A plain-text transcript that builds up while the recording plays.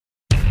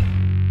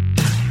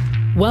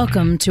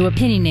Welcome to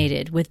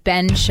Opinionated with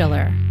Ben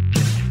Schiller.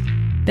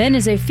 Ben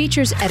is a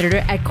features editor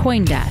at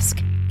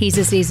CoinDesk. He's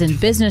a seasoned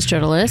business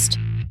journalist,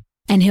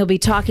 and he'll be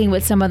talking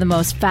with some of the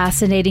most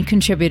fascinating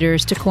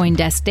contributors to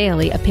CoinDesk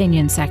Daily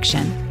opinion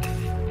section.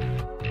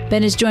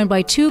 Ben is joined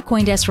by two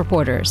CoinDesk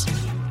reporters,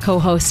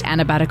 co-hosts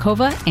Anna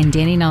Baydakova and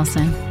Danny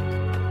Nelson.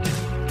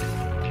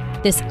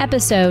 This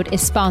episode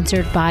is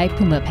sponsored by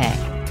PumaPay.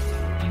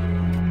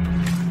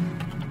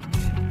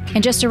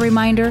 And just a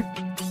reminder,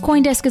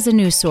 CoinDesk is a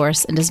news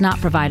source and does not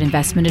provide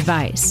investment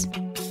advice.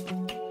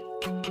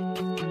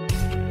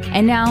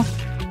 And now,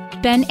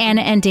 Ben,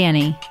 Anna, and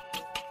Danny.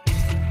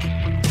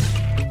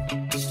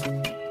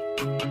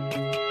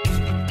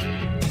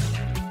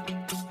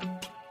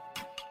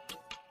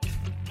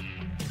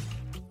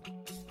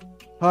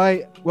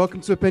 Hi,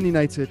 welcome to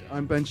Opinionated.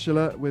 I'm Ben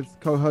Schiller with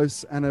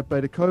co-hosts Anna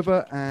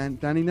Baydakova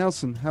and Danny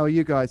Nelson. How are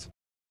you guys?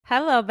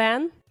 Hello,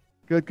 Ben.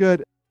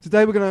 Good.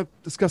 Today we're going to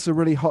discuss a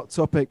really hot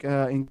topic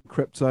in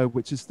crypto,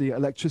 which is the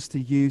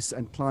electricity use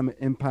and climate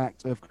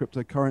impact of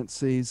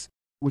cryptocurrencies,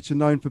 which are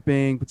known for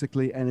being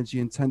particularly energy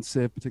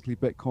intensive, particularly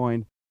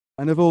Bitcoin.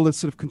 And of all the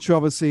sort of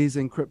controversies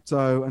in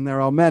crypto, and there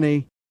are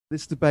many,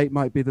 this debate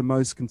might be the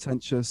most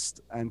contentious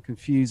and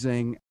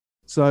confusing.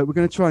 So we're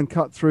going to try and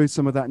cut through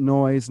some of that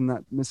noise and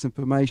that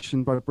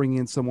misinformation by bringing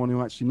in someone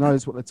who actually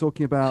knows what they're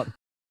talking about.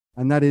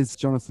 And that is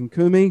Jonathan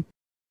Koomey,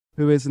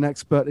 who is an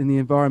expert in the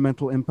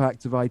environmental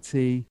impact of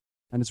IT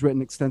and has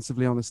written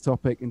extensively on this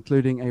topic,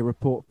 including a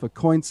report for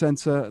Coin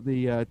Center,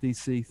 the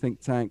DC think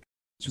tank,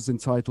 which was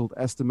entitled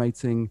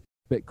Estimating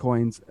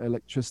Bitcoin's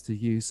Electricity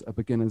Use, a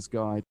Beginner's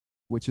Guide,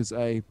 which is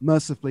a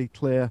mercifully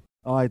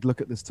clear-eyed look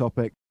at this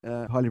topic,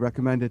 highly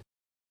recommended.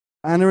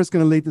 Anna is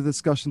going to lead the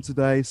discussion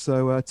today,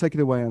 so take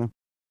it away, Anna.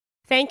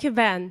 Thank you,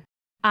 Ben.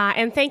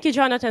 And thank you,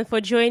 Jonathan,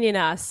 for joining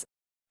us.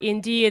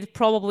 Indeed,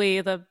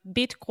 probably the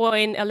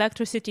Bitcoin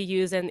electricity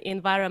use and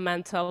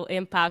environmental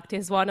impact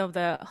is one of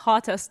the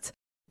hottest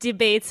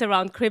debates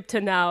around crypto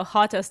now,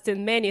 hottest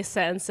in many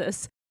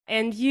senses.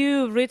 And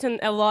you've written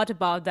a lot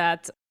about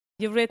that.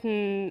 You've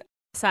written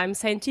some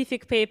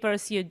scientific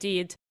papers, you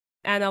did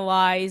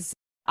analyze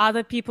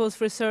other people's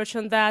research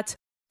on that.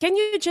 Can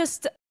you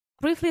just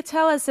briefly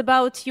tell us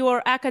about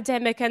your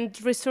academic and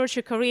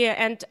researcher career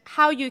and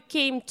how you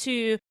came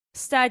to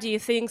study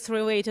things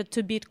related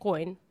to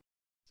Bitcoin?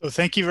 So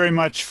thank you very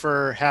much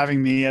for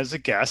having me as a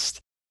guest.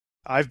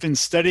 I've been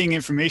studying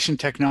information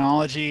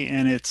technology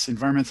and its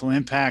environmental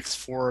impacts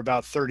for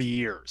about 30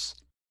 years.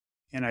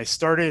 And I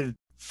started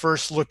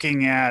first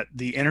looking at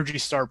the Energy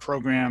Star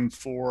program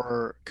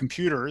for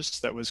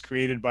computers that was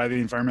created by the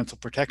Environmental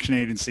Protection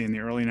Agency in the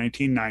early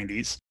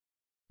 1990s.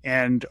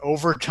 And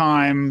over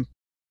time,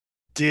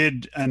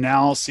 did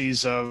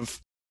analyses of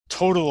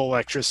total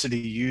electricity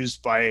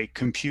used by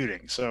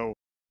computing. So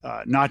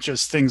not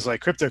just things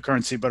like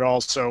cryptocurrency, but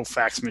also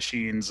fax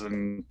machines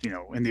and,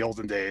 in the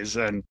olden days,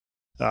 and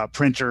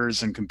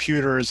printers and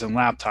computers and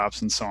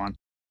laptops and so on.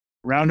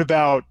 Around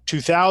about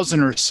 2000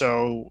 or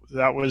so,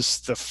 that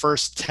was the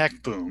first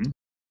tech boom.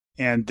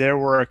 And there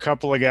were a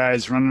couple of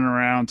guys running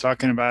around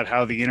talking about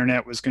how the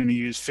internet was going to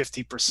use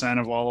 50%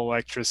 of all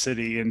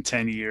electricity in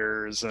 10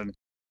 years, and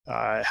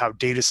how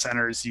data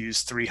centers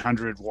use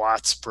 300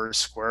 watts per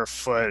square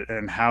foot,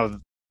 and how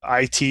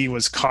IT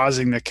was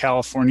causing the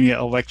California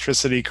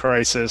electricity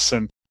crisis.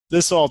 And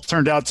this all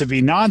turned out to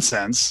be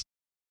nonsense.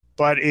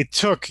 But it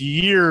took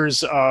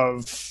years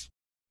of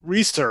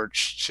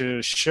research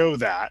to show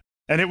that.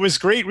 And it was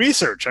great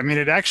research. I mean,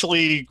 it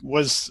actually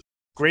was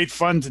great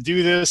fun to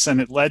do this,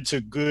 and it led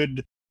to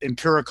good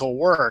empirical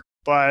work.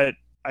 But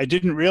I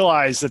didn't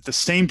realize that the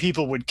same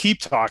people would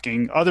keep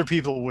talking. Other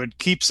people would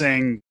keep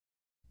saying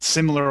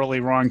similarly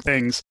wrong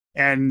things.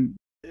 And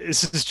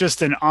this is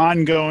just an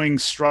ongoing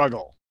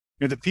struggle.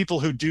 The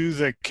people who do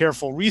the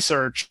careful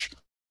research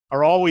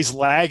are always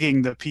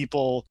lagging the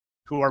people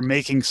who are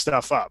making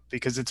stuff up,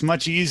 because it's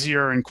much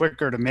easier and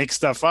quicker to make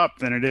stuff up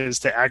than it is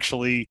to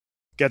actually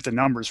get the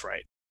numbers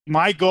right.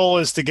 My goal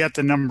is to get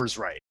the numbers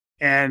right.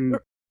 And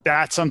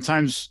that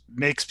sometimes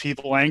makes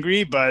people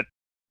angry, but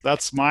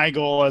that's my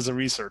goal as a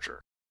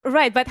researcher.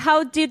 Right, but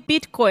how did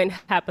Bitcoin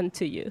happen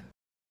to you?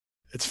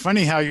 It's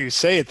funny how you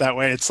say it that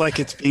way. It's like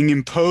it's being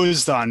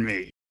imposed on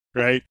me,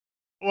 right?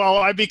 Well,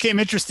 I became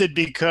interested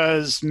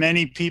because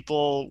many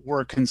people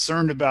were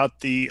concerned about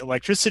the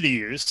electricity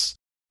use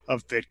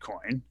of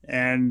Bitcoin.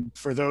 And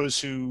for those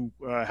who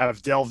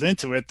have delved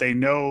into it, they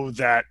know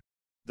that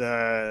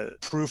the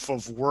proof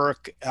of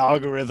work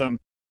algorithm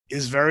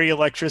is very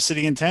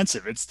electricity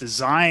intensive. It's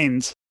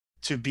designed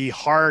to be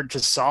hard to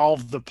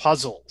solve the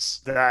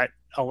puzzles that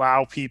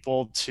allow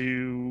people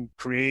to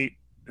create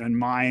and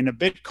mine a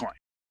Bitcoin.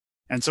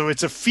 And so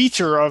it's a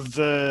feature of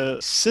the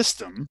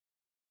system.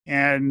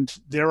 And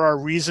there are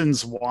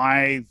reasons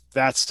why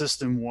that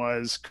system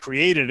was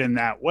created in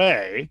that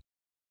way.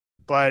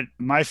 But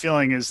my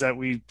feeling is that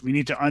we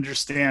need to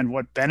understand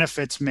what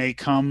benefits may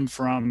come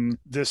from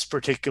this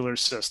particular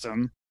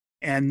system,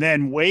 and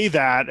then weigh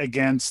that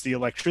against the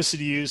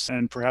electricity use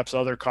and perhaps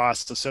other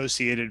costs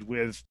associated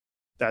with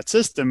that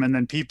system. And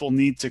then people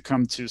need to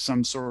come to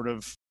some sort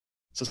of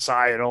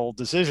societal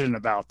decision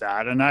about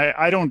that. And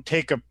I don't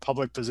take a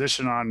public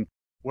position on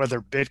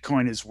whether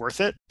Bitcoin is worth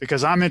it,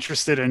 because I'm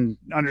interested in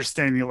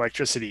understanding the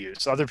electricity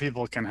use. Other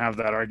people can have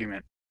that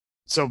argument.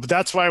 But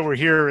that's why we're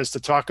here, is to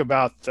talk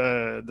about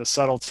the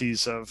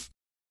subtleties of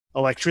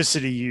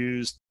electricity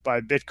used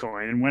by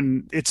Bitcoin. And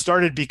when it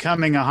started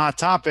becoming a hot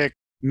topic,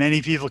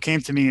 many people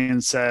came to me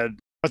and said,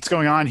 what's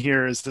going on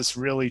here? Is this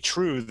really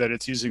true that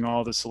it's using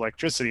all this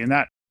electricity? And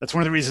that's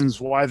one of the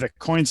reasons why the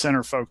Coin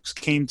Center folks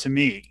came to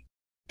me,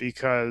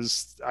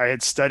 because I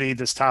had studied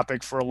this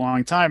topic for a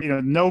long time.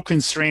 No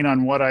constraint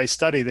on what I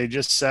study. They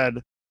just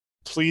said,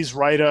 please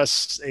write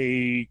us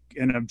an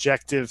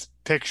objective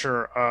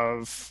picture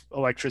of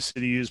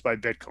electricity used by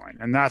Bitcoin.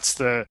 And that's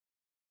the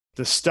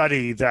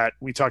study that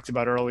we talked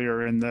about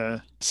earlier in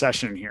the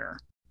session here.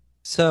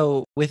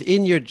 So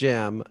within your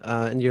jam,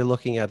 and you're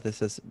looking at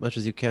this as much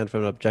as you can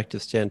from an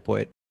objective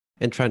standpoint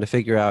and trying to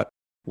figure out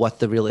what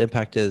the real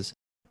impact is,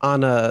 on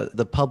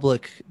the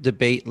public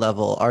debate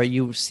level, are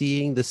you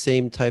seeing the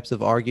same types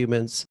of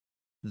arguments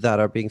that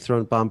are being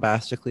thrown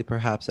bombastically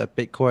perhaps at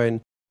Bitcoin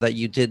that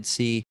you did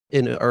see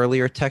in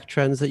earlier tech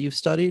trends that you've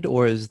studied?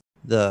 Or is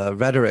the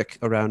rhetoric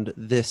around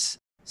this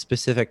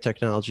specific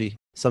technology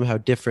somehow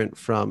different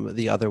from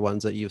the other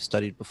ones that you've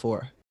studied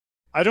before?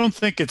 I don't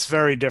think it's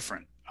very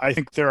different. I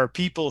think there are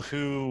people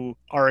who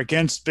are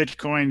against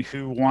Bitcoin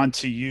who want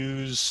to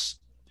use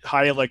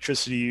high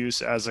electricity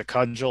use as a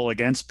cudgel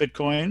against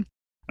Bitcoin.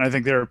 And I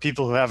think there are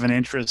people who have an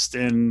interest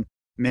in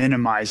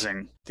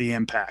minimizing the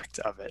impact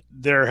of it.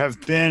 There have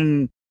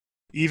been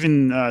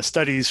even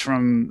studies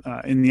from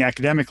in the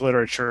academic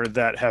literature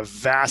that have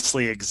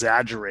vastly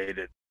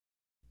exaggerated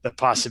the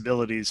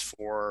possibilities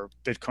for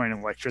Bitcoin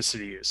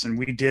electricity use. And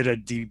we did a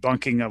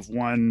debunking of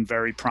one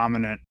very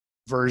prominent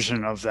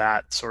version of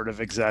that sort of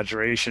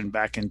exaggeration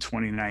back in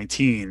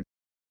 2019.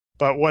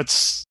 But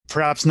what's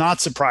perhaps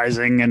not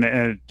surprising, and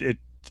it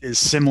is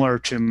similar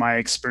to my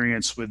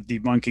experience with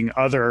debunking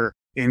other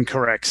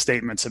incorrect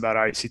statements about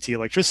ICT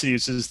electricity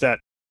use, is that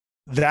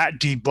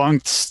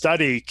debunked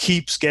study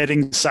keeps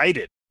getting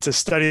cited. It's a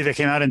study that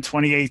came out in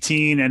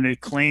 2018, and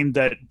it claimed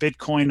that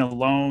Bitcoin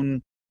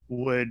alone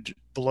would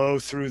blow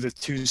through the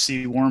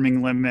 2C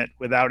warming limit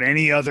without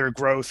any other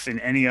growth in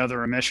any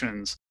other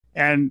emissions.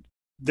 And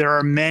there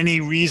are many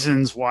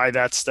reasons why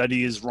that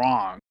study is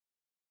wrong.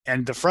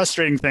 And the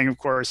frustrating thing, of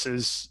course,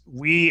 is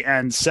we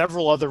and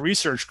several other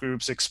research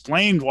groups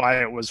explained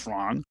why it was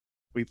wrong.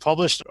 We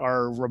published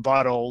our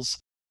rebuttals,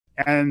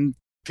 and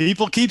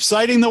people keep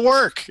citing the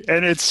work.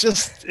 And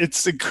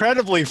it's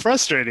incredibly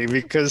frustrating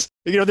because,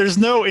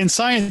 in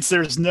science,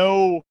 there's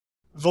no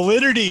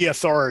validity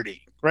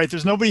authority, right?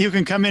 There's nobody who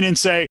can come in and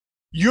say,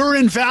 you're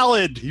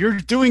invalid, you're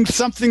doing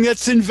something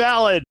that's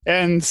invalid.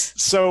 And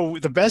so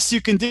the best you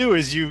can do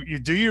is you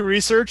do your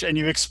research and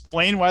you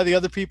explain why the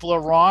other people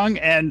are wrong.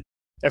 And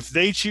if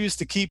they choose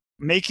to keep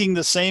making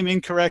the same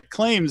incorrect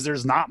claims,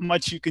 there's not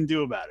much you can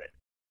do about it.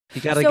 You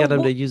got to get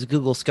them to use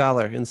Google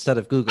Scholar instead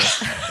of Google.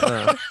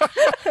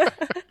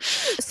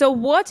 So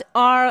what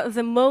are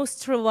the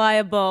most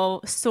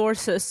reliable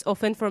sources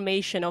of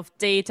information, of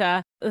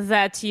data,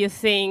 that you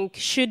think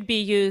should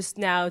be used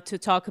now to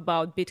talk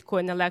about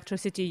Bitcoin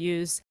electricity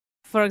use?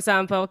 For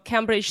example,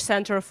 Cambridge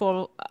Center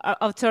for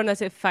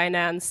Alternative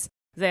Finance,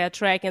 they are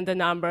tracking the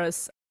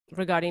numbers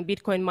regarding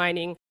Bitcoin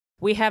mining.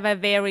 We have a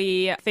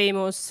very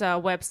famous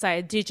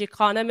website,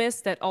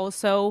 Digiconomist, that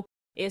also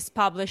is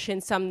publishing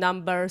some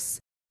numbers.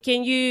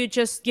 Can you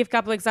just give a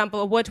couple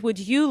examples of what would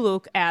you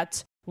look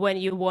at when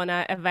you want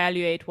to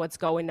evaluate what's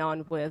going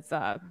on with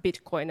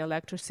Bitcoin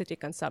electricity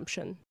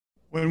consumption?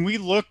 When we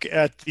look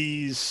at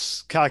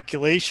these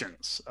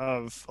calculations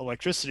of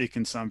electricity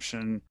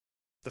consumption,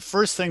 the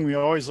first thing we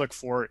always look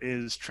for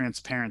is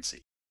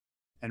transparency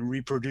and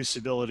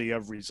reproducibility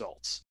of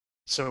results.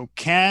 So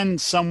can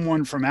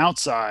someone from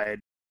outside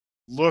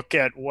look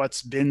at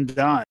what's been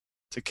done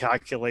to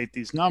calculate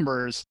these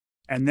numbers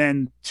and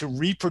then to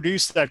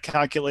reproduce that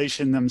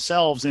calculation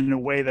themselves in a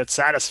way that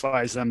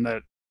satisfies them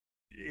that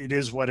it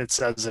is what it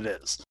says it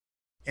is?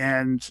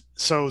 And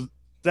so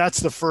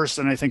that's the first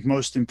and I think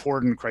most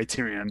important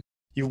criterion.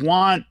 You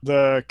want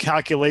the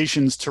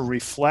calculations to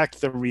reflect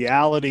the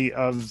reality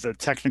of the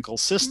technical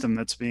system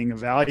that's being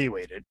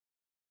evaluated.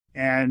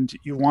 And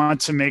you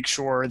want to make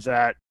sure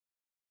that,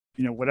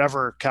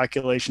 whatever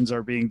calculations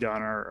are being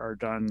done are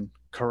done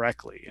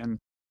correctly. And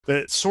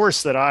the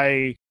source that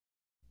I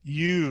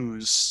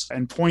use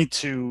and point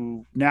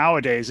to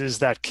nowadays is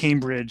that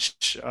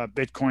Cambridge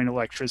Bitcoin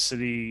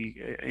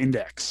electricity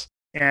index.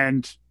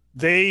 And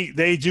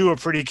they do a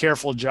pretty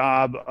careful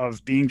job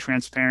of being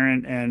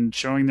transparent and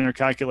showing their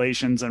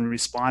calculations and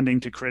responding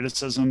to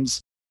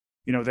criticisms.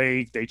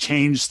 They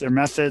change their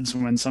methods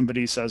when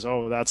somebody says,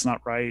 oh, that's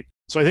not right.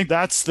 So I think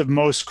that's the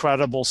most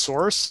credible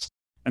source.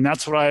 And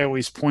that's what I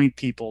always point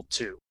people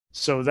to.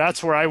 So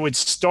that's where I would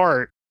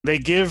start. They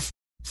give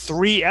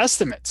 3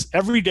 estimates.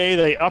 Every day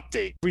they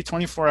update. Every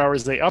 24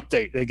 hours they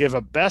update. They give a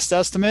best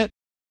estimate,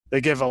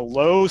 they give a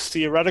low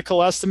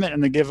theoretical estimate,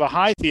 and they give a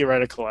high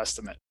theoretical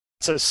estimate.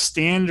 It's a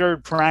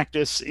standard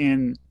practice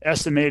in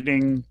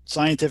estimating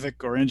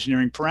scientific or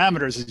engineering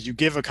parameters is you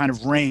give a kind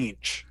of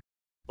range,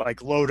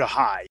 like low to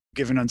high,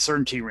 give an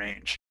uncertainty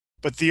range.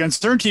 But the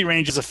uncertainty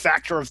range is a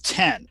factor of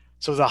 10.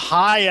 So the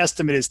high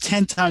estimate is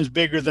 10 times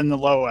bigger than the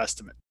low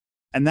estimate.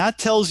 And that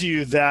tells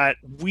you that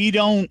we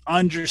don't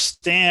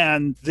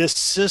understand this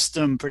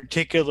system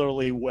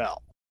particularly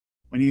well.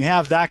 When you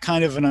have that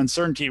kind of an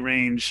uncertainty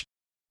range,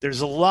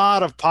 there's a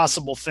lot of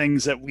possible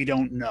things that we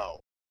don't know.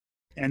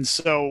 And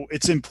so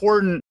it's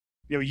important,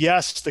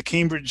 yes, the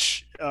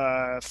Cambridge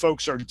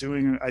folks are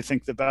doing, I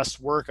think, the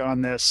best work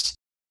on this,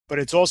 but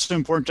it's also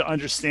important to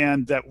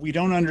understand that we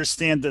don't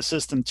understand the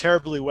system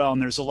terribly well,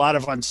 and there's a lot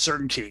of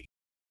uncertainty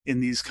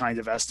in these kind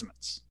of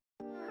estimates.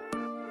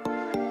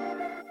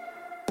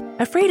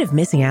 Afraid of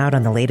missing out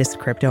on the latest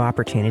crypto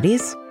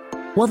opportunities?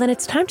 Well, then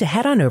it's time to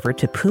head on over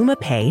to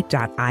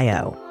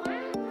PumaPay.io.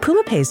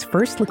 PumaPay's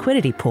first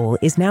liquidity pool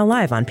is now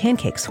live on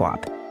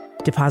PancakeSwap.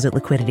 Deposit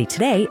liquidity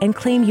today and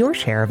claim your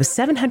share of a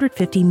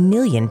 750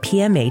 million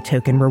PMA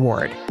token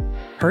reward.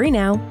 Hurry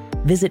now.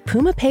 Visit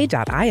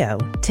PumaPay.io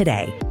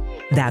today.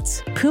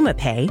 That's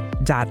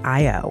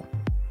PumaPay.io.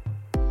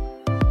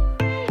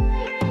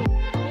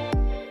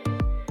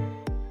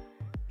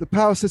 The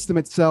power system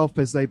itself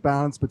is a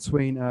balance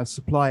between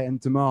supply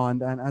and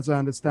demand. And as I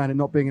understand it,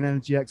 not being an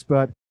energy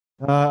expert,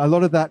 a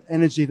lot of that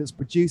energy that's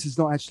produced is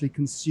not actually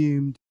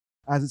consumed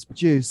as it's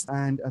produced.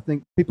 And I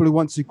think people who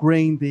want to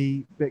green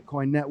the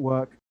Bitcoin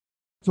network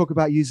talk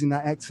about using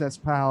that excess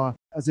power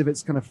as if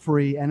it's kind of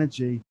free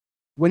energy.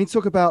 When you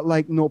talk about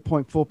like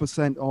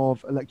 0.4%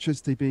 of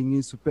electricity being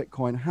used for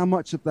Bitcoin, how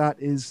much of that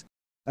is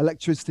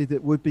electricity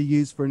that would be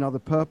used for another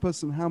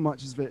purpose, and how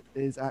much of it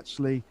is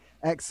actually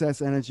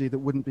excess energy that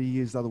wouldn't be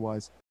used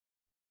otherwise?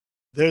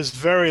 There's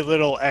very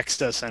little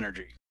excess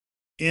energy.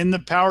 In the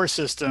power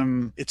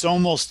system, it's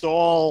almost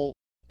all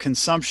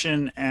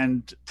consumption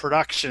and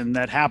production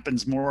that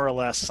happens more or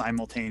less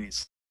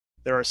simultaneously.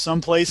 There are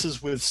some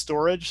places with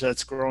storage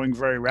that's growing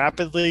very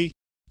rapidly.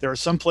 There are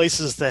some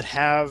places that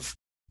have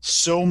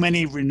so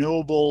many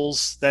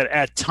renewables that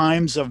at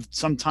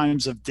some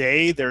times of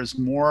day, there's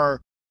more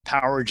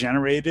power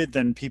generated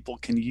than people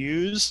can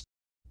use.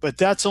 But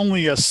that's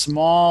only a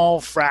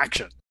small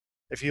fraction.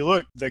 If you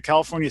look, the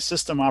California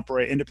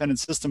independent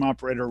system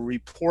operator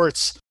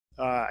reports,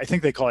 I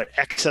think they call it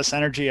excess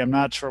energy. I'm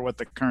not sure what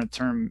the current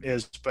term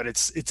is, but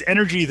it's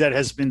energy that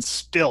has been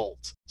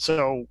spilled.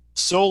 So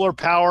solar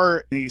power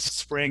in these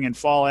spring and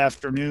fall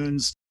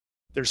afternoons,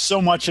 there's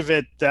so much of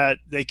it that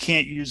they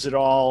can't use it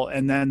all.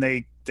 And then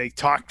they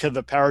talk to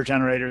the power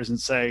generators and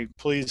say,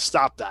 please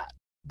stop that.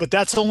 But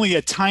that's only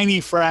a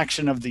tiny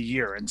fraction of the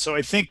year. And so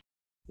I think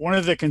one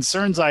of the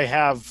concerns I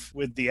have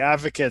with the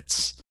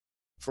advocates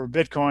for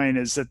Bitcoin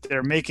is that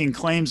they're making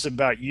claims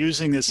about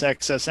using this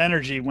excess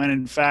energy when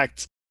in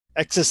fact,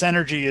 excess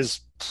energy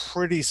is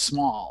pretty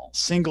small,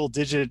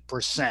 single-digit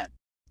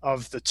 %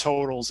 of the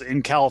totals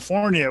in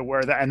California,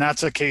 and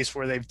that's a case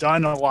where they've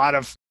done a lot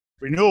of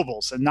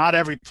renewables, and not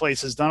every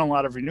place has done a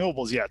lot of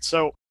renewables yet.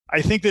 So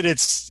I think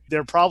that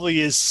there probably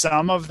is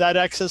some of that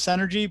excess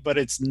energy, but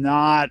it's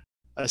not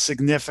a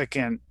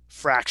significant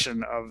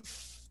fraction of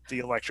the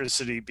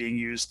electricity being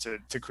used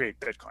to create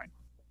Bitcoin.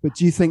 But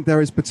do you think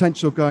there is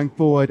potential going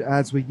forward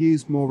as we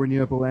use more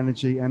renewable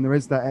energy and there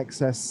is that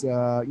excess,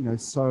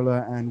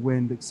 solar and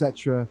wind,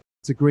 etc.,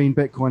 to green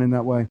Bitcoin in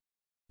that way?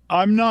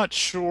 I'm not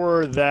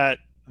sure that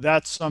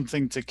that's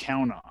something to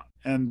count on.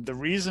 And the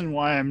reason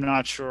why I'm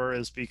not sure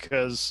is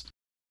because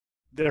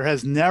there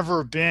has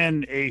never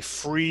been a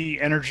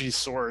free energy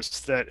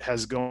source that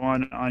has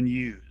gone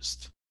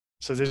unused.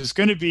 So there's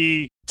going to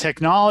be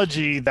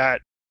technology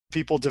that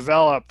people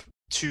develop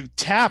to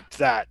tap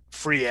that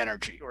free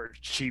energy or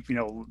cheap,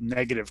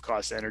 negative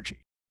cost energy.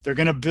 They're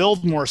going to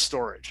build more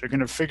storage. They're going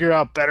to figure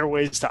out better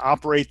ways to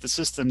operate the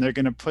system. They're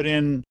going to put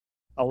in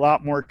a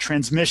lot more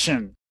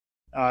transmission.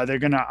 They're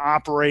going to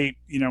operate,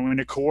 in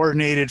a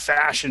coordinated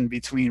fashion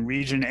between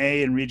region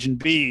A and region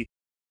B.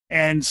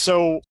 And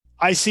so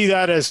I see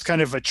that as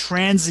kind of a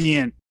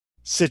transient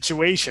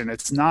situation.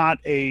 It's not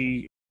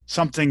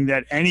something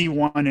that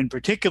anyone in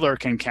particular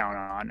can count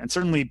on. And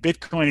certainly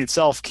Bitcoin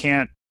itself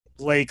can't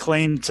lay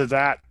claim to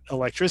that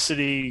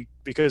electricity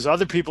because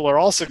other people are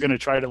also going to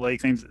try to lay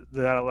claim to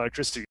that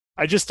electricity.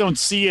 I just don't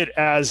see it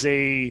as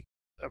a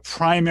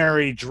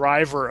primary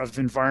driver of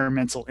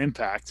environmental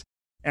impact.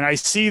 And I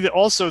see that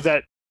also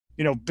that,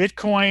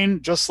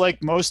 Bitcoin, just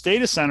like most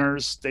data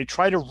centers, they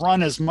try to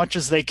run as much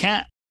as they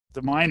can,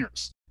 the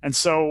miners. And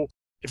so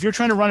if you're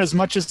trying to run as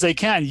much as they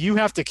can, you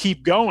have to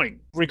keep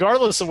going,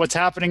 regardless of what's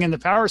happening in the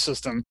power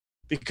system,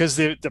 because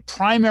the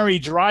primary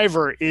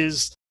driver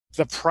is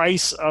the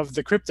price of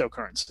the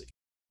cryptocurrency,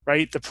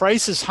 right? The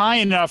price is high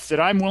enough that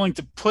I'm willing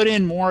to put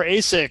in more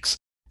ASICs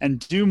and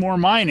do more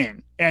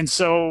mining. And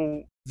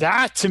so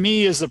that to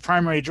me is the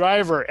primary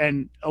driver.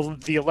 And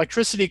the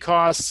electricity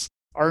costs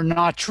are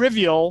not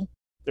trivial.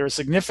 They're a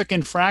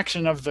significant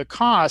fraction of the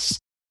costs.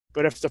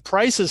 But if the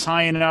price is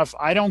high enough,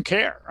 I don't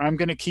care. I'm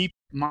going to keep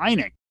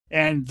mining.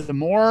 And the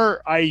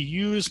more I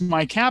use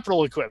my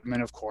capital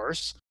equipment, of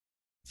course,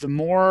 the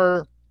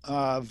more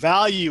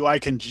value I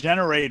can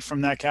generate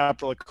from that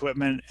capital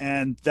equipment,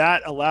 and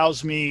that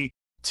allows me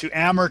to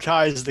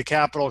amortize the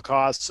capital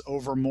costs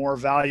over more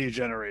value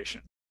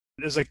generation.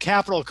 There's a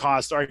capital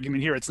cost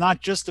argument here. It's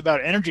not just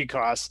about energy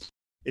costs.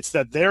 It's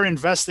that they're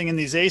investing in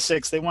these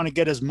ASICs. They want to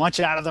get as much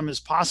out of them as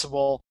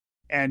possible.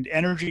 And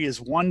energy is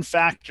one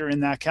factor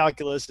in that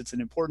calculus. It's an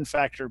important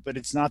factor, but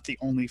it's not the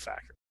only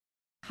factor.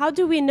 How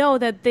do we know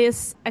that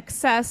this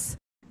excess,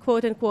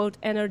 quote unquote,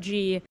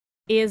 energy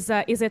is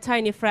a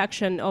tiny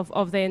fraction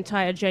of the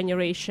entire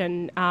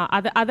generation?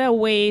 Are there other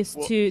ways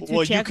to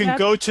check you can that?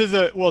 go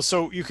to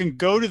so you can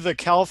go to the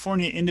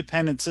California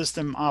Independent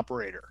System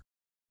Operator.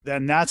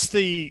 Then that's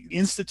the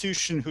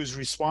institution who's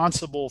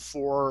responsible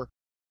for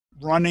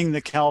running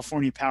the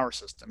California power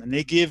system. And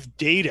they give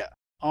data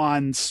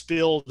on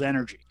spilled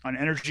energy, on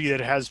energy that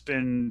has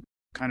been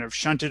kind of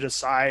shunted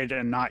aside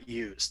and not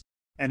used.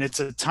 And it's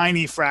a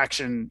tiny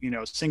fraction,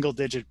 single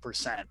digit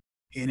percent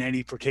in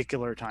any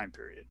particular time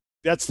period.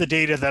 That's the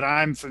data that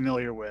I'm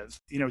familiar with.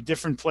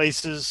 Different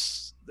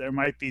places, there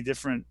might be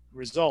different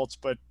results,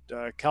 but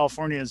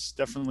California is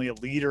definitely a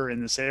leader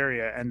in this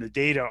area, and the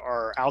data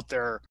are out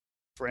there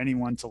for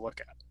anyone to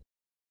look at.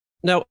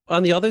 Now,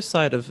 on the other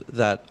side of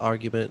that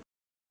argument,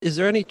 is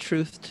there any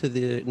truth to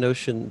the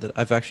notion that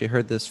I've actually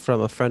heard this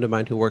from a friend of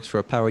mine who works for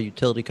a power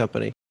utility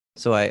company?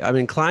 So I'm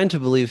inclined to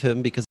believe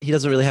him because he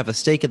doesn't really have a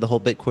stake in the whole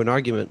Bitcoin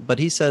argument, but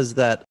he says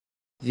that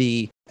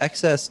the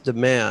excess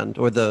demand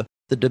or the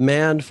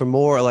demand for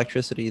more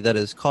electricity that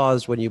is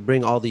caused when you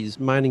bring all these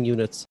mining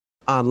units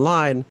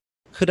online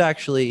could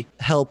actually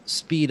help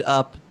speed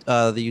up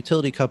the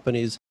utility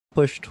companies'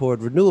 push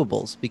toward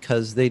renewables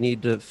because they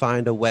need to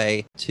find a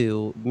way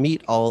to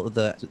meet all of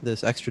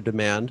this extra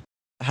demand.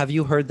 Have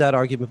you heard that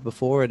argument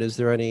before, and is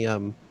there any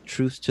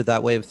truth to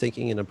that way of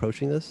thinking and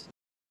approaching this?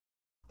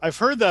 I've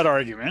heard that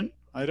argument.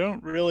 I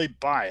don't really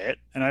buy it,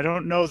 and I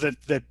don't know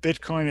that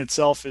Bitcoin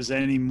itself is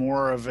any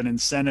more of an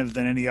incentive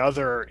than any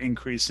other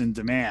increase in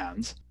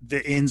demand.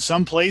 In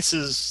some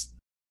places,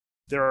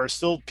 there are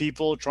still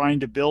people trying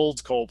to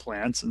build coal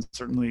plants, and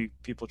certainly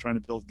people trying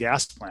to build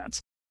gas plants.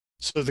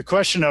 So the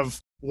question of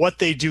what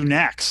they do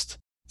next,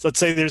 so let's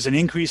say there's an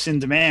increase in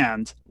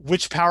demand,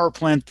 which power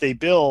plant they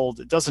build,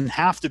 it doesn't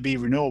have to be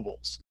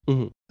renewables.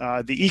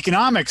 Mm-hmm. The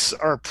economics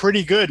are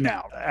pretty good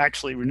now.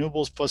 Actually,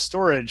 renewables plus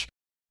storage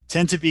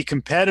tend to be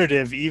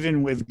competitive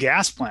even with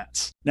gas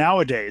plants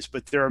nowadays,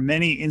 but there are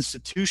many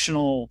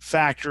institutional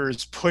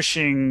factors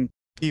pushing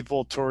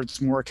people towards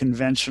more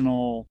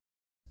conventional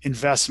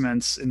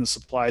investments in the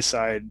supply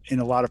side in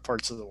a lot of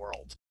parts of the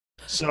world.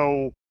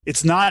 So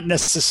it's not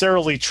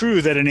necessarily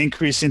true that an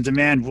increase in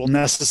demand will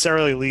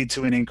necessarily lead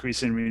to an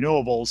increase in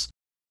renewables.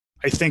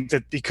 I think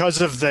that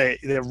because of the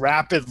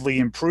rapidly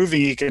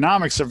improving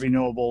economics of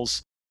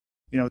renewables,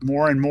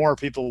 more and more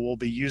people will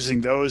be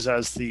using those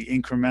as the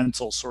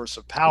incremental source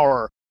of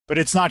power, but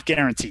it's not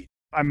guaranteed.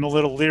 I'm a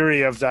little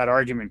leery of that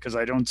argument because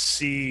I don't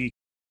see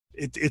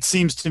it. It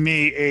seems to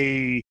me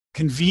a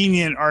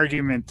convenient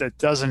argument that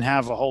doesn't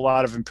have a whole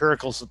lot of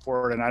empirical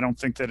support, and I don't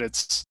think that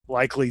it's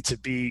likely to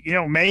be,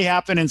 may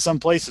happen in some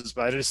places,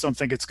 but I just don't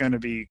think it's going to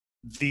be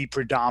the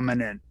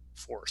predominant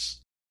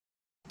force.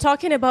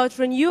 Talking about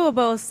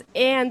renewables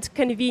and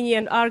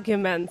convenient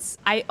arguments,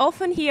 I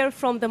often hear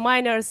from the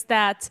miners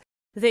that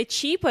the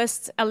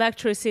cheapest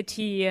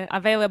electricity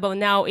available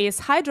now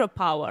is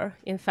hydropower,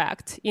 in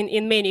fact,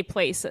 in many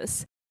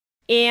places.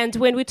 And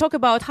when we talk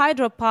about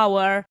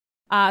hydropower,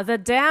 the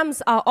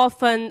dams are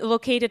often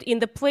located in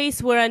the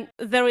place where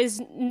there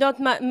is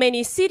not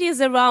many cities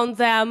around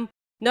them,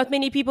 not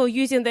many people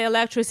using the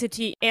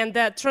electricity, and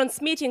that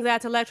transmitting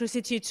that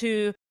electricity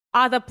to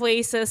other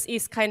places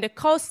is kind of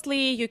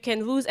costly. You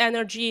can lose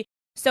energy.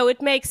 So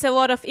it makes a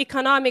lot of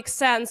economic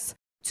sense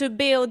to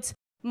build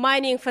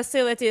mining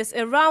facilities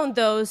around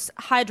those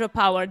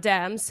hydropower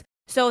dams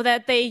so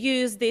that they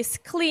use this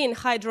clean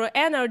hydro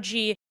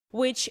energy,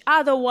 which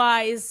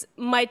otherwise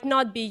might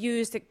not be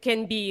used,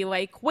 can be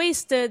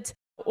wasted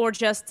or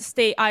just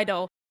stay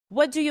idle.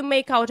 What do you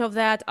make out of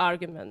that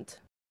argument?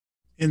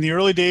 In the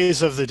early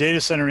days of the data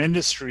center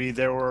industry,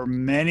 there were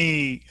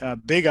many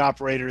big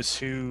operators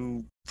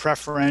who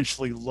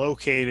preferentially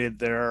located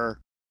their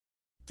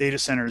data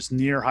centers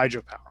near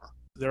hydropower.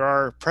 There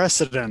are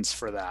precedents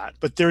for that,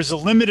 but there's a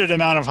limited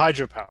amount of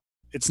hydropower.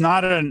 It's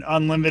not an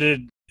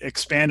unlimited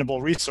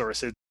expandable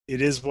resource. It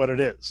is what it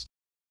is.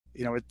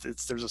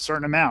 There's a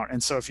certain amount.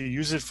 And so if you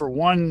use it for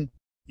one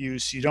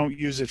use, you don't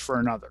use it for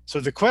another. So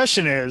the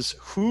question is,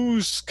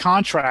 who's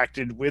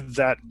contracted with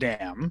that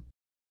dam?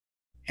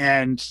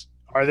 And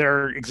are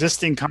there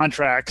existing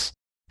contracts?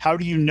 How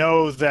do you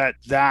know that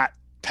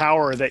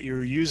power that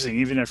you're using,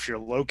 even if you're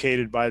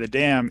located by the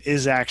dam,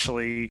 is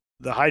actually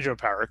the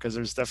hydropower? Because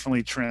there's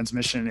definitely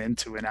transmission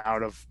into and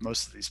out of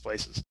most of these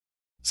places.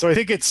 So I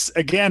think it's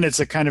a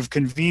kind of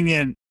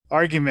convenient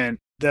argument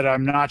that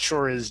I'm not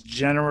sure is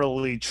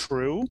generally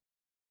true.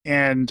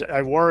 And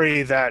I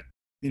worry that,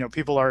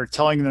 people are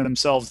telling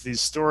themselves these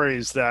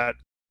stories that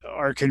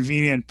are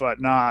convenient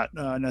but not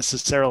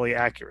necessarily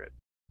accurate.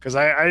 Because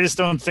I just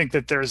don't think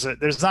that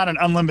there's not an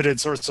unlimited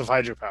source of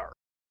hydropower.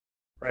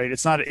 right?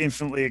 It's not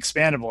infinitely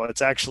expandable.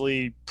 It's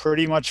actually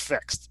pretty much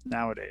fixed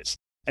nowadays.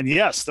 And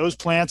yes, those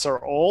plants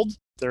are old,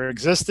 they're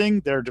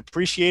existing, they're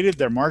depreciated,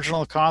 their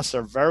marginal costs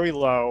are very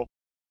low.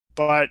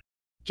 But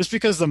just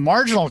because the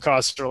marginal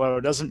costs are low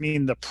doesn't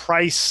mean the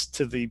price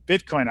to the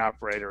Bitcoin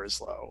operator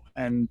is low.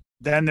 And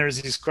then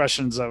there's these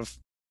questions of,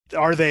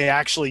 are they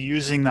actually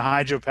using the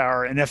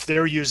hydropower? And if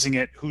they're using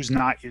it, who's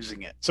not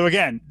using it? So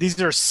again, these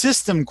are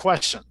system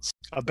questions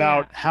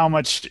about how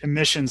much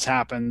emissions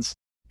happens,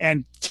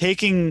 and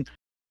taking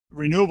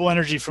renewable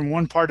energy from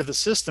one part of the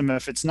system,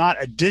 if it's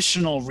not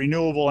additional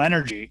renewable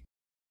energy,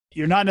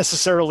 you're not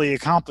necessarily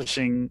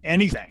accomplishing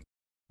anything.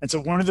 And so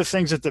one of the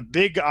things that the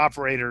big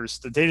operators,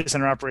 the data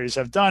center operators,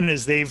 have done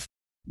is they've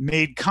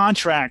made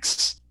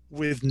contracts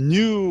with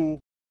new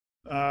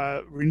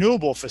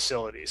renewable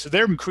facilities. So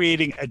they're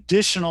creating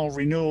additional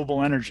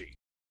renewable energy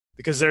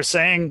because they're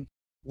saying,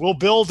 we'll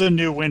build a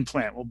new wind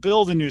plant, we'll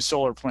build a new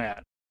solar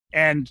plant.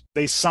 And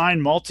they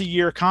sign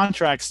multi-year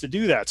contracts to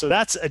do that. So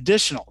that's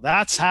additional.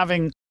 That's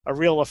having a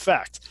real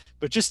effect.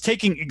 But just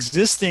taking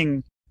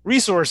existing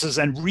resources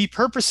and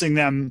repurposing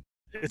them,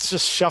 it's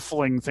just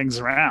shuffling things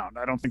around.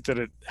 I don't think that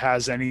it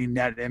has any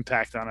net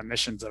impact on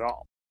emissions at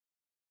all.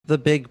 The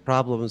big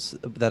problems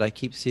that I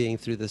keep seeing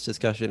through this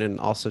discussion and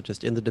also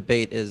just in the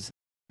debate is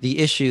the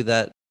issue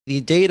that the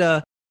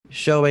data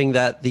showing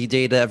that the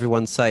data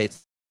everyone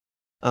cites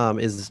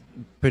is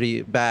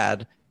pretty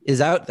bad is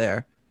out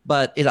there,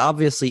 but it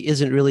obviously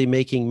isn't really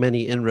making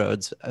many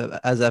inroads,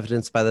 as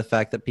evidenced by the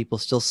fact that people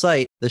still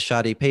cite the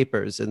shoddy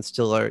papers and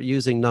still are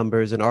using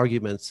numbers and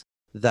arguments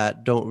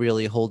that don't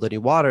really hold any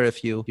water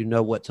if you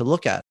know what to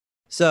look at.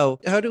 So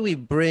how do we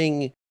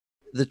bring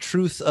the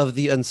truth of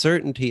the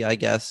uncertainty, I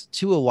guess,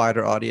 to a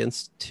wider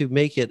audience to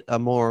make it a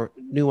more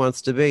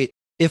nuanced debate,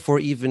 if we're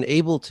even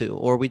able to,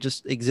 or we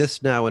just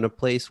exist now in a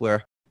place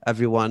where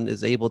everyone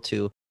is able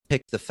to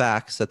pick the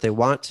facts that they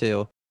want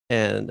to,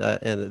 and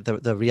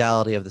the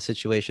reality of the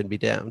situation be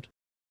damned?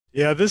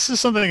 Yeah, this is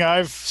something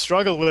I've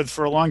struggled with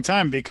for a long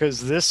time,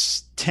 because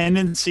this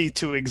tendency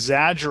to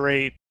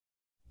exaggerate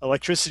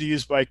electricity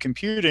used by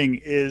computing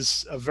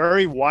is a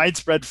very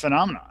widespread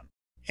phenomenon.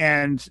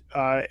 And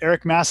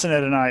Eric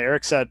Massenet and I,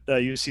 Eric's at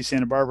UC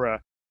Santa Barbara,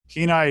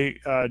 he and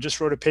I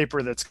just wrote a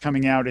paper that's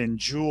coming out in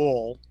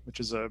Joule, which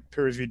is a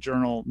peer-reviewed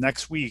journal,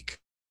 next week,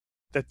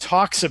 that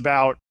talks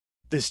about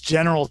this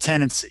general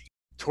tendency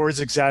towards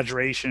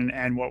exaggeration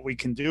and what we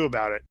can do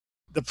about it.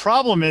 The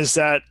problem is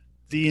that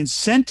the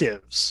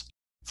incentives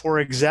for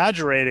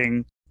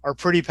exaggerating are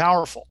pretty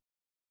powerful.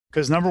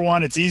 Because number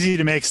one, it's easy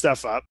to make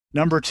stuff up.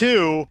 Number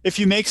two, if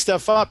you make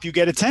stuff up, you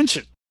get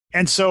attention.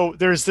 And so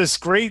there's this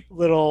great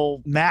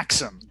little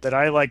maxim that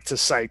I like to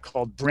cite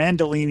called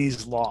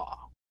Brandolini's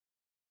Law.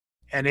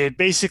 And it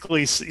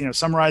basically,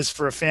 summarized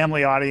for a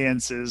family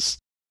audience is,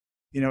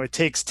 it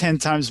takes 10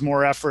 times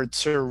more effort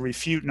to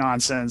refute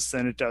nonsense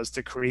than it does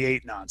to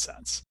create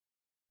nonsense.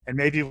 And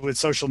maybe with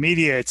social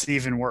media, it's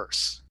even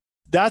worse.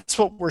 That's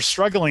what we're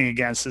struggling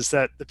against, is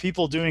that the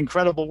people doing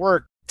credible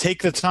work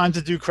take the time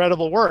to do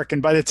credible work.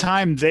 And by the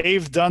time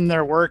they've done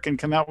their work and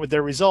come out with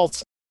their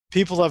results,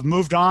 people have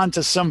moved on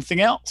to something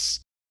else.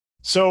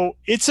 So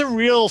it's a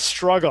real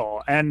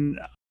struggle. And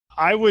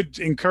I would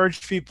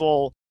encourage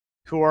people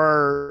who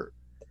are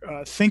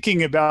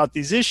thinking about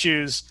these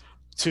issues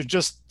to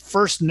just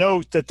first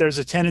note that there's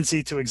a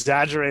tendency to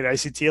exaggerate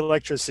ICT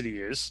electricity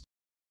use,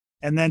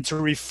 and then to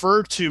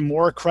refer to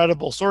more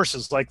credible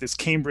sources like this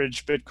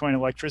Cambridge Bitcoin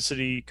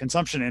Electricity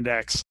Consumption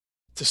Index,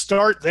 to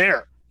start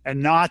there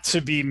and not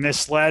to be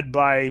misled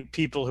by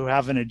people who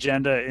have an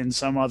agenda in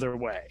some other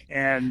way.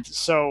 And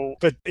so,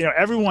 but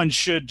everyone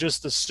should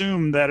just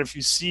assume that if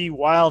you see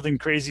wild and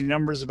crazy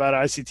numbers about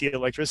ICT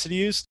electricity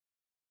use,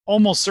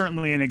 almost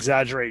certainly an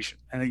exaggeration,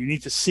 and that you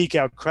need to seek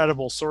out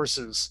credible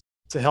sources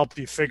to help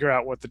you figure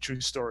out what the true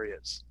story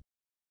is.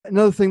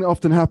 Another thing that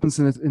often happens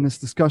in this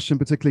discussion,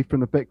 particularly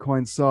from the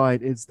Bitcoin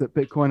side, is that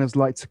Bitcoiners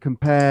like to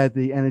compare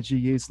the energy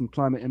use and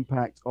climate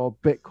impact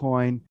of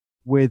Bitcoin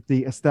with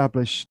the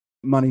established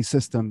money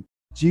system.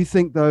 Do you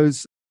think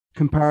those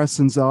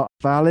comparisons are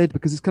valid?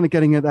 Because it's kind of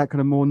getting at that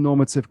kind of more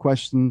normative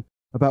question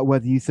about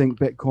whether you think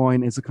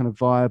Bitcoin is a kind of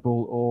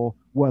viable or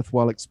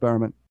worthwhile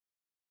experiment.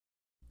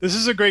 This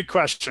is a great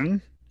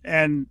question.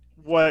 And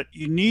what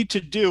you need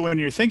to do when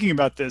you're thinking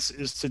about this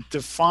is to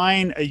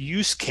define a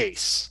use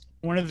case.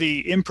 One of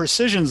the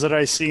imprecisions that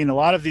I see in a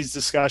lot of these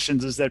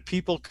discussions is that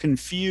people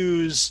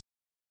confuse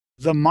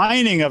the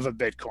mining of a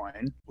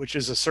Bitcoin, which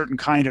is a certain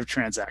kind of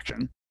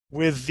transaction,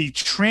 with the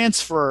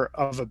transfer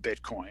of a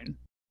Bitcoin,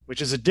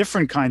 which is a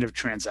different kind of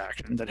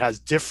transaction that has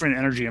different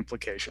energy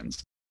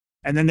implications.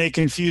 And then they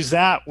confuse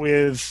that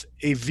with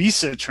a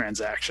Visa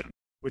transaction,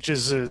 which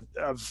is that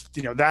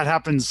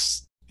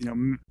happens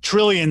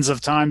trillions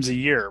of times a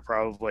year,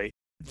 probably.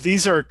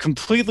 These are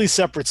completely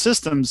separate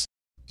systems.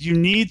 You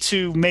need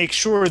to make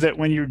sure that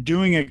when you're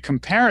doing a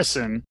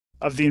comparison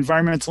of the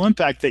environmental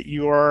impact, that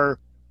you are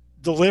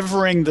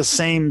delivering the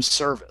same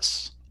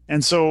service.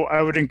 And so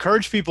I would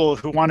encourage people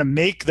who want to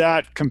make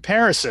that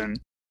comparison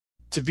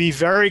to be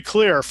very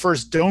clear,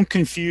 first, don't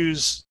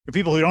confuse, the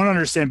people who don't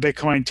understand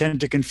Bitcoin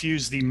tend to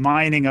confuse the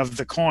mining of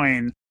the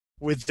coin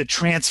with the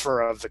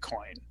transfer of the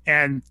coin.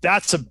 And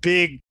that's a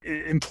big,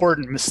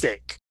 important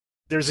mistake.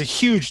 There's a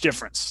huge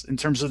difference in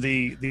terms of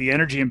the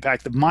energy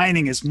impact. The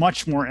mining is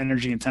much more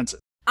energy intensive.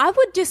 I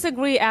would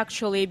disagree,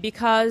 actually,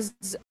 because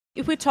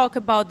if we talk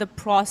about the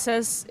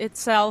process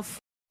itself,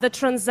 the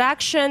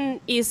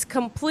transaction is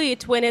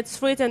complete when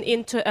it's written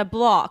into a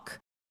block.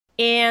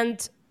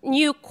 And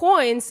new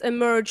coins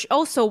emerge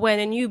also when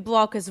a new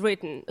block is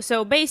written.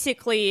 So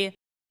basically,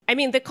 I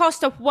mean, the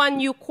cost of one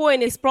new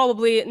coin is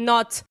probably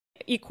not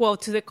equal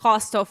to the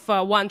cost of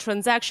one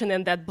transaction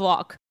in that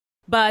block.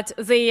 But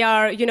they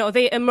are,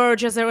 they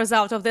emerge as a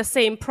result of the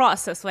same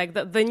process. Like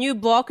the new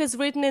block is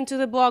written into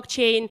the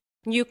blockchain,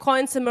 new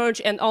coins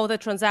emerge, and all the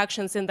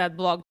transactions in that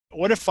block.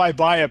 What if I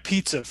buy a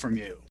pizza from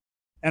you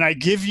and I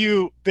give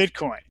you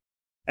Bitcoin,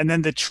 and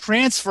then the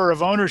transfer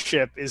of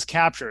ownership is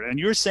captured? And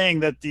you're saying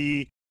that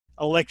the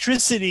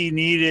electricity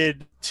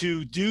needed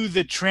to do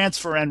the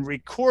transfer and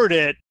record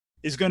it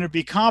is going to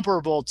be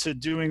comparable to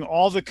doing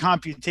all the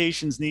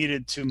computations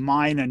needed to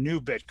mine a new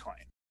Bitcoin.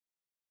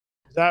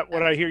 Is that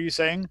what I hear you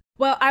saying?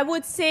 Well, I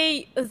would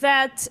say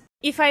that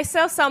if I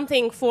sell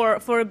something for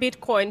a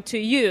Bitcoin to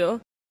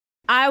you,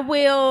 I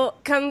will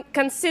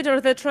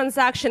consider the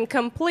transaction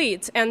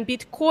complete and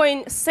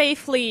Bitcoin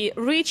safely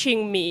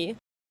reaching me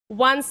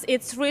once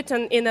it's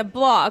written in a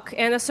block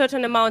and a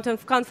certain amount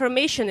of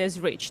confirmation is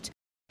reached.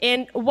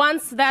 And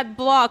once that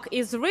block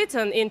is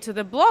written into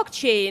the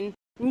blockchain,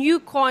 new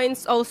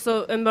coins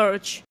also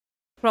emerge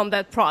from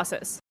that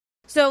process.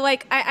 So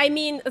I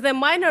mean, the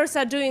miners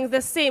are doing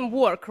the same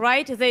work,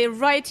 right? They're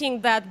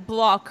writing that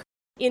block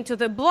into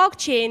the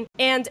blockchain,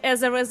 and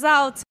as a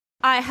result,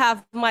 I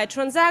have my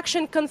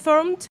transaction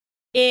confirmed,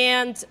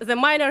 and the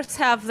miners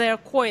have their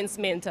coins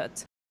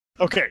minted.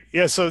 Okay,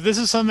 yeah, so this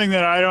is something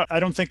that I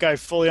don't think I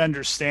fully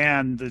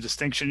understand the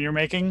distinction you're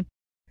making.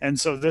 And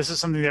so this is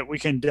something that we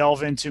can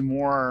delve into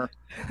more.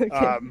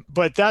 Okay.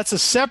 But that's a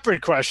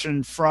separate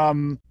question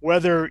from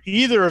whether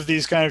either of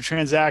these kind of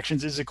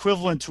transactions is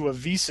equivalent to a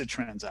Visa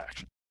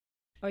transaction.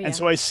 Oh, yeah. And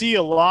so I see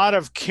a lot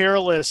of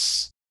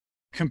careless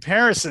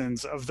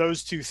comparisons of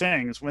those two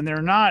things when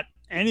they're not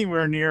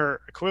anywhere near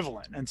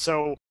equivalent. And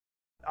so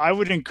I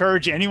would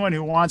encourage anyone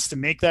who wants to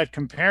make that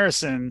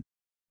comparison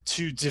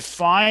to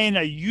define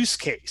a use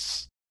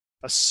case,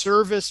 a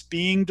service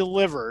being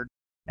delivered,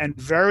 and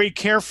very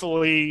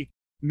carefully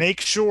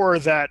make sure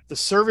that the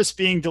service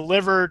being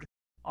delivered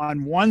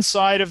on one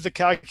side of the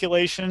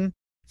calculation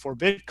for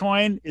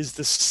Bitcoin is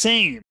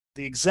the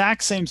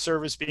exact same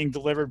service being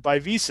delivered by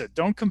Visa.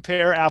 Don't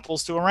compare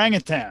apples to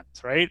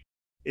orangutans, right?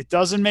 It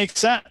doesn't make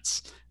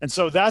sense. And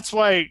so that's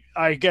why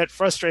I get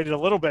frustrated a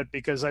little bit,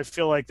 because I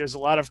feel like there's a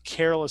lot of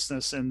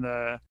carelessness in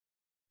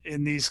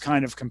these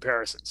kind of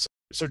comparisons.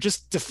 So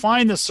just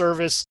define the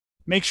service,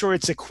 make sure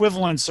it's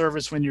equivalent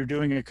service when you're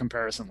doing a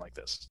comparison like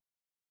this.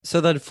 So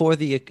then for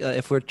the,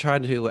 if we're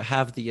trying to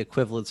have the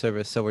equivalent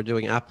service, so we're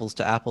doing apples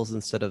to apples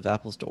instead of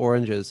apples to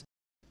oranges,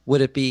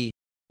 would it be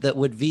that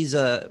would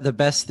Visa, the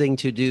best thing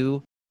to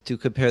do to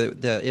compare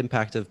the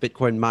impact of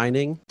Bitcoin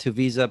mining to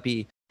Visa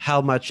be how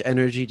much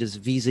energy does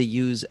Visa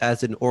use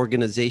as an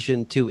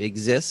organization to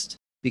exist?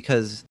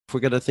 Because if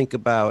we're going to think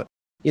about,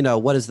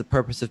 what is the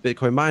purpose of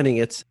Bitcoin mining?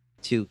 It's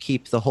to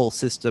keep the whole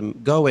system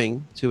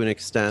going to an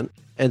extent.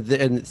 And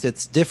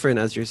it's different,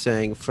 as you're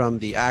saying, from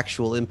the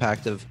actual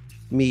impact of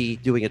me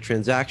doing a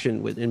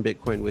transaction in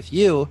Bitcoin with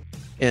you.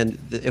 And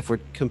if we're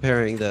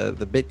comparing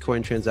the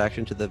Bitcoin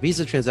transaction to the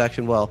Visa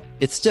transaction, well,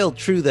 it's still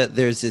true that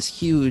there's this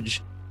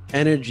huge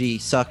energy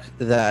suck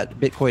that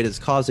Bitcoin is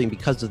causing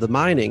because of the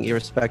mining,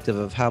 irrespective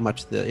of how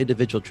much the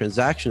individual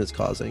transaction is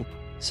causing.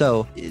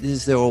 So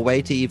is there a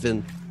way to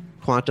even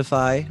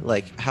quantify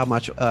how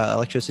much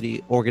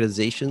electricity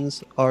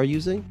organizations are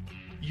using?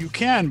 You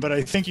can, but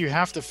I think you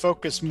have to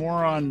focus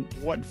more on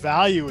what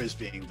value is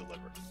being delivered.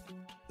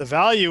 The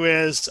value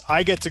is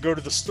I get to go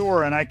to the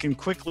store and I can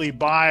quickly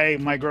buy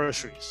my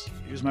groceries,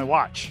 use my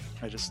watch.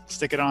 I just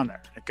stick it on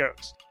there, it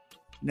goes.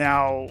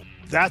 Now,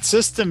 that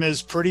system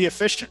is pretty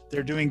efficient.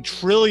 They're doing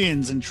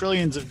trillions and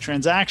trillions of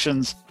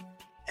transactions,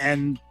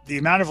 and the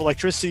amount of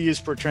electricity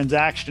used per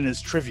transaction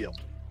is trivial.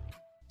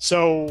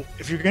 So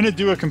if you're going to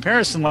do a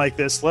comparison like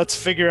this, let's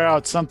figure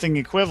out something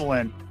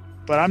equivalent.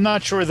 But I'm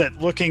not sure that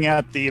looking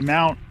at the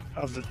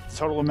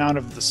total amount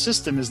of the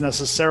system is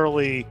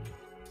necessarily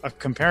a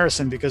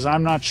comparison, because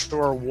I'm not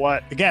sure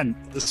again,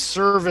 the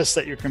service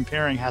that you're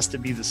comparing has to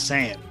be the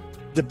same.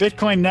 The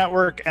Bitcoin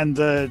network and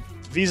the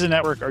Visa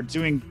network are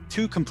doing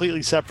two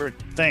completely separate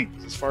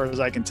things as far as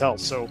I can tell.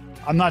 So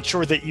I'm not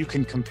sure that you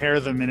can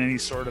compare them in any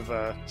sort of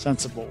a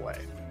sensible way.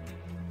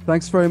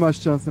 Thanks very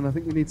much, Jonathan. I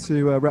think we need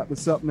to wrap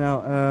this up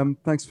now.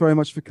 Thanks very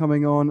much for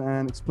coming on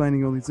and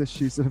explaining all these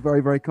issues that are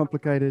very, very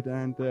complicated,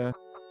 and we're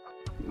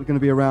going to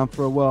be around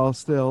for a while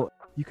still.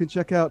 You can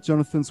check out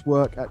Jonathan's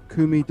work at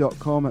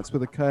Koomey.com, that's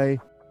with a K,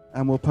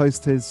 and we'll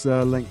post his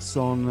links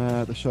on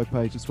the show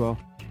page as well.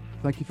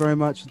 Thank you very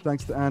much, and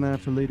thanks to Anna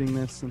for leading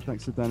this, and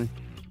thanks to Danny.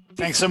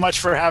 Thanks so much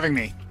for having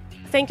me.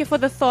 Thank you for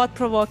the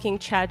thought-provoking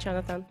chat,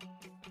 Jonathan.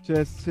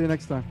 Cheers. See you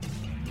next time.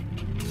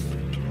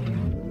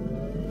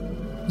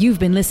 You've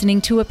been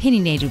listening to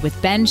Opinionated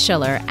with Ben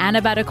Schiller,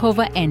 Anna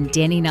Badakova, and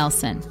Danny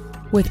Nelson,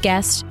 with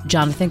guest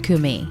Jonathan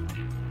Koomey.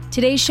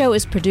 Today's show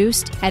is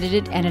produced,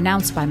 edited, and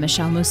announced by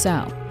Michelle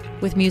Mousseau,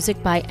 with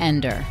music by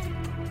Ender.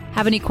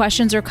 Have any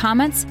questions or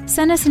comments?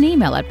 Send us an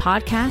email at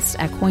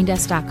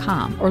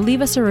podcast@coindesk.com or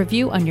leave us a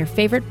review on your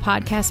favorite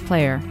podcast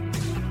player.